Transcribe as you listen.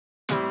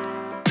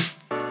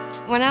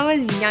When I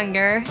was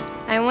younger,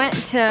 I went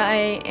to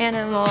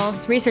animal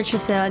research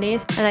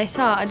facilities and I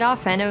saw a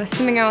dolphin. It was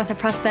swimming around with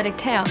a prosthetic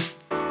tail.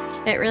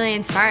 It really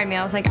inspired me.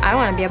 I was like, I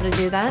want to be able to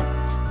do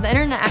that. The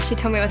internet actually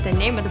told me what the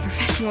name of the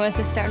profession was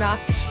to start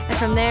off, and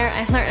from there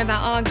I learned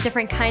about all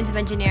different kinds of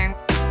engineering.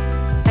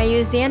 I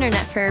use the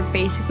internet for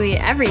basically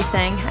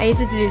everything. I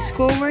use it to do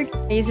schoolwork,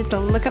 I use it to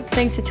look up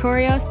things,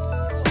 tutorials.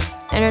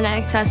 Internet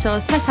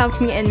Essentials has helped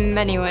me in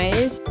many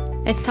ways.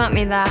 It's taught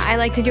me that I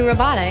like to do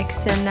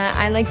robotics and that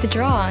I like to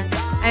draw.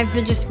 I've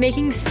been just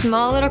making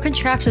small little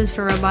contraptions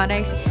for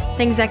robotics,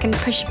 things that can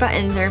push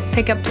buttons or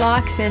pick up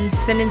blocks and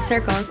spin in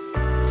circles.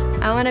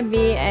 I want to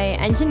be an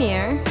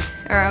engineer,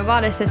 or a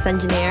roboticist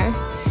engineer,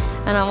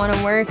 and I want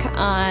to work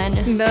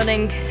on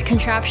building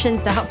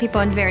contraptions to help people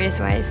in various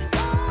ways.